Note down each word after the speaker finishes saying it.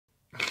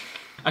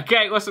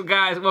Okay, what's up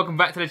guys? Welcome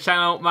back to the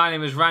channel. My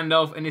name is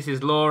Randolph and this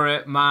is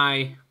Laura,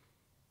 my...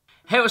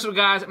 Hey, what's up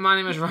guys? My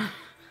name is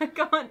I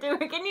can't do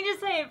it. Can you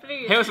just say it,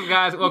 please? Hey, what's up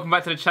guys? Welcome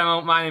back to the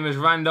channel. My name is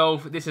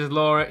Randolph. This is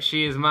Laura.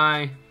 She is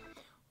my...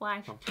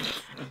 Wife.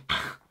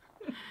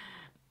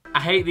 I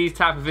hate these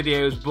type of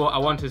videos, but I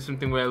wanted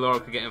something where Laura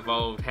could get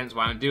involved, hence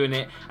why I'm doing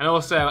it. And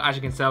also, as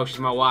you can tell, she's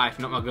my wife,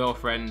 not my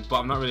girlfriend,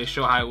 but I'm not really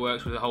sure how it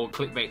works with the whole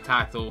clickbait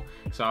title,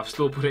 so I've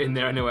still put it in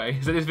there anyway.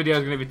 So this video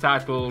is going to be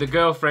titled, The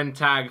Girlfriend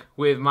Tag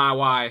with My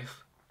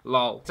Wife,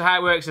 lol. So how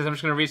it works is I'm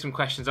just going to read some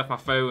questions off my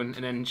phone,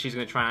 and then she's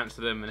going to try and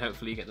answer them, and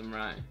hopefully you get them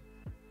right.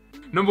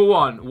 Number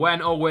 1,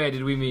 when or where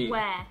did we meet?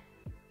 Where?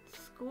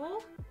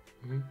 School?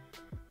 Mm-hmm.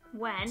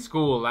 When?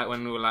 School, like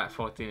when we were like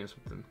 14 or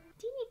something.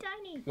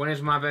 Tiny. When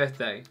is my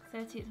birthday?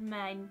 30th of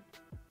May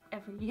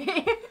every year.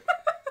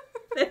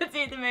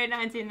 30th of May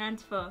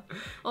 1994.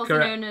 Also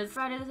Correct. known as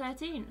Friday the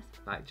 13th.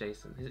 Like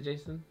Jason. Is it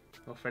Jason?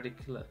 Or Freddy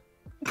Killer?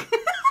 Who's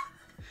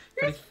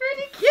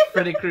Freddy Killer?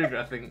 Freddy Krueger,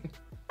 I think.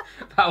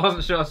 But I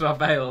wasn't sure, so I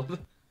bailed.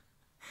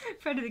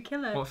 Freddy the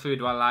Killer. What food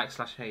do I like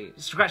 / hate?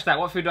 Scratch that,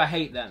 what food do I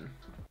hate then?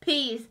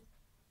 Peas.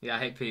 Yeah, I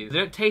hate peas. They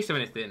don't taste of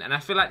anything, and I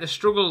feel like the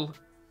struggle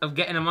of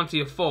getting them onto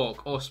your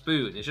fork or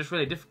spoon is just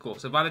really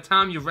difficult. So by the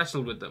time you've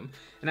wrestled with them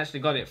and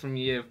actually got it from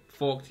your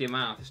fork to your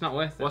mouth, it's not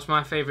worth it. What's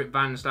my favourite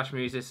band /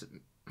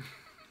 musician?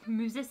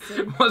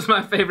 Musician. What's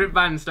my favourite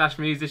band /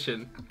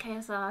 musician?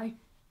 KSI.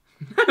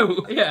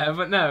 No, yeah,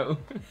 but no.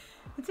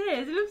 It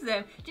is, he loves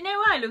them. Do you know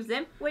why he loves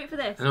them? Wait for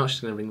this. I know what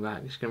she's going to bring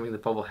back. She's going to bring the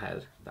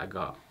bobblehead that I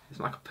got. It's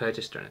not like I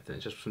purchased or anything,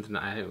 it's just something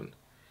that I own.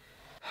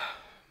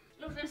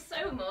 Loves them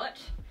so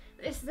much.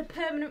 This is a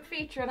permanent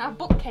feature in our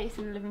bookcase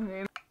in the living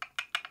room.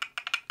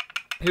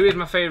 Who is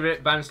my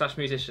favourite band /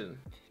 musician?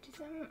 50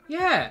 Cent.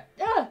 Yeah!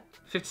 Ugh.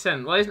 50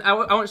 Cent. Well, I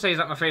won't say he's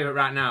like my favourite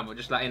right now, but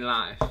just like in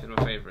life, he's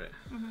my favourite.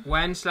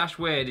 When /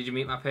 where did you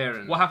meet my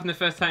parents? What happened the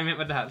first time you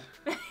met my dad?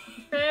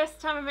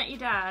 First time I met your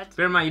dad.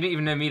 Bear in mind, you didn't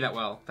even know me that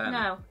well then.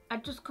 No,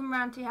 I'd just come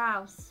round to your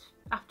house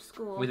after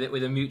school. With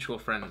a mutual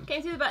friend.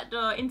 Came through the back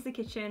door into the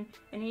kitchen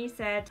and he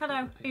said, "Hello,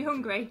 are you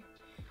hungry?"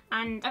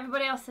 And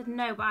everybody else said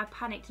no, but I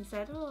panicked and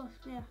said, "Oh,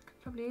 yeah, I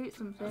could probably eat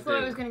something." I thought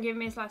he was going to give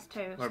me a slice of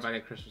toast. Or a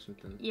bag of crisps or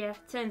something. Yeah,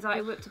 turns out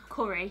he whipped up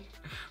curry.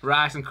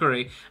 Rice and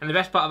curry. And the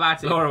best part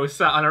about it, Laura was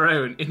sat on her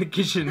own in the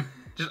kitchen,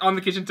 just on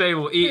the kitchen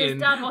table, eating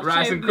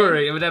rice and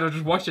curry, and my dad was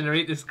just watching her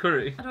eat this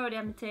curry. I'd already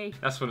had my tea.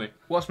 That's funny.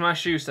 What's my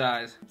shoe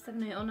size?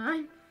 7, 8 or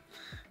 9.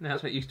 No,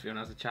 that's what it used to be when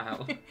I was a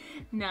child.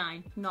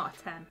 9, not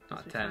a 10.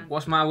 Not a 10.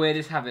 What's my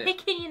weirdest habit?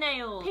 Picking your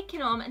nails. Picking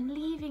them and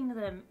leaving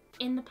them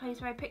in the place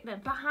where I picked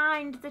them.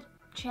 Behind the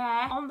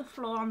chair, on the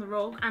floor, on the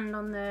rug, and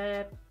on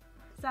the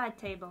side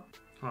table.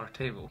 Or a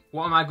table.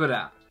 What am I good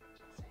at?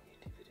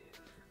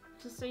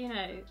 Just so you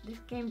know, this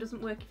game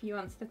doesn't work if you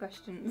answer the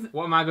questions.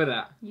 What am I good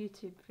at?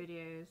 YouTube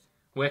videos.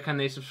 Where can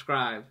they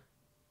subscribe?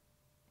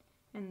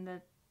 In the...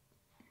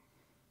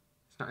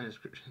 It's not in the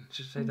description.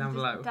 Just say down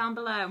below. Down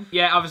below.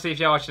 Yeah, obviously if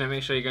you're watching it,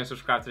 make sure you go and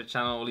subscribe to the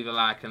channel, leave a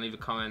like and leave a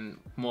comment.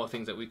 More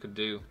things that we could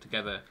do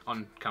together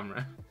on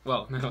camera.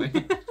 Well, no way.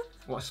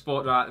 What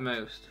sport do I like the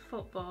most?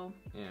 Football.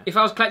 Yeah. If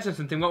I was collecting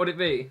something, what would it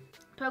be?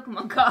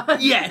 Pokemon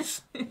cards.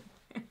 Yes!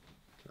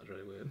 That's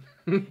really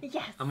weird.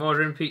 Yes. I'm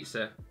ordering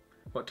pizza.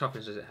 What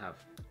toppings does it have?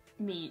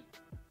 Meat.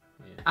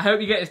 Yeah. I hope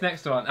you get this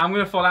next one. I'm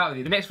going to fall out with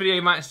you. The next video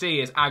you might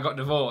see is I got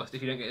divorced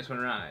if you don't get this one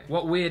right.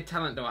 What weird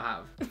talent do I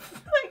have?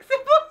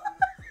 Flexible.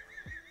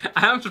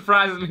 I am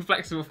surprisingly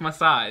flexible for my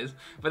size,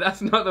 but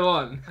that's not the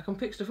one. I can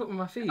pick stuff up with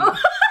my feet. Oh.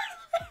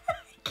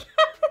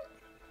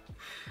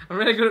 I'm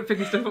really good at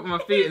picking stuff up with my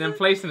feet and then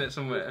placing it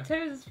somewhere.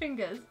 Toes as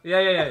fingers.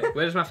 Yeah.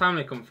 Where does my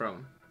family come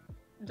from?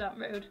 Dark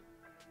Road.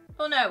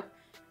 Oh no.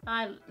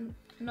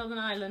 Northern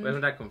Ireland. Where's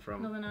my dad come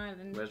from? Northern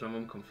Ireland. Where's my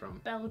mum come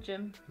from?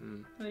 Belgium.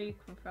 Mm. Where do you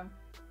come from?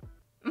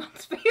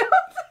 Mansfield.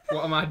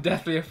 What am I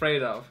deathly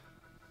afraid of?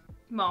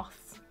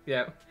 Moths.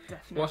 Yeah.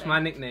 Definitely. What's my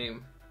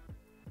nickname?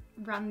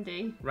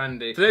 Randy.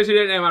 Randy. For those who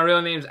don't know, my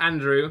real name's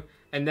Andrew,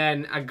 and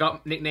then I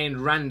got nicknamed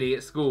Randy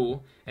at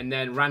school, and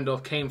then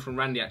Randolph came from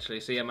Randy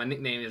actually, so yeah, my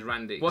nickname is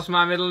Randy. What's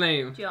my middle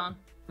name? John.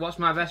 What's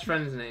my best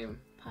friend's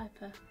name?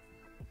 Piper.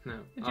 No.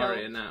 Joel.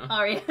 Aria, no.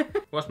 Aria.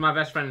 What's my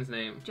best friend's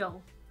name?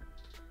 Joel.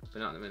 But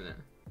not in a minute.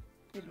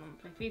 He doesn't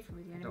want to play FIFA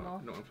with you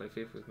anymore. Don't want to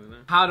play FIFA with me now.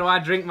 How do I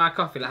drink my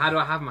coffee? Like, how do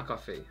I have my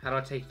coffee? How do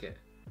I take it?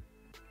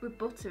 With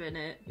butter in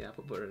it. Yeah, I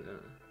put butter in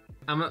it.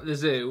 I'm at the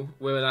zoo.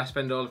 Where will I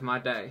spend all of my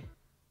day?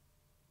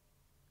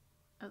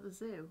 At the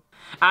zoo.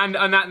 And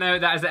on that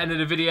note, that is the end of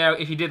the video.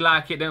 If you did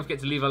like it, don't forget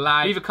to leave a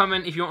like. Leave a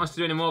comment if you want us to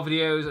do any more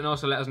videos, and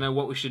also let us know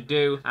what we should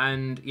do.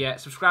 And yeah,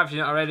 subscribe if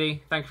you're not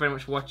already. Thank you very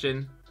much for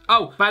watching.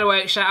 Oh, by the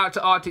way, shout out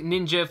to Arctic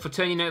Ninja for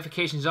turning your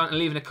notifications on and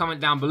leaving a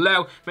comment down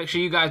below. Make sure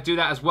you guys do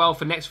that as well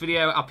for next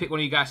video. I'll pick one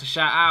of you guys to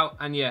shout out.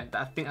 And yeah,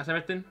 I think that's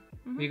everything.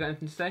 Have you got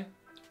anything to say?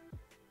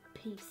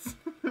 Peace.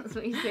 That's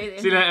what you say then.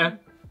 See you later.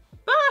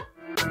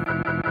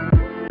 Bye.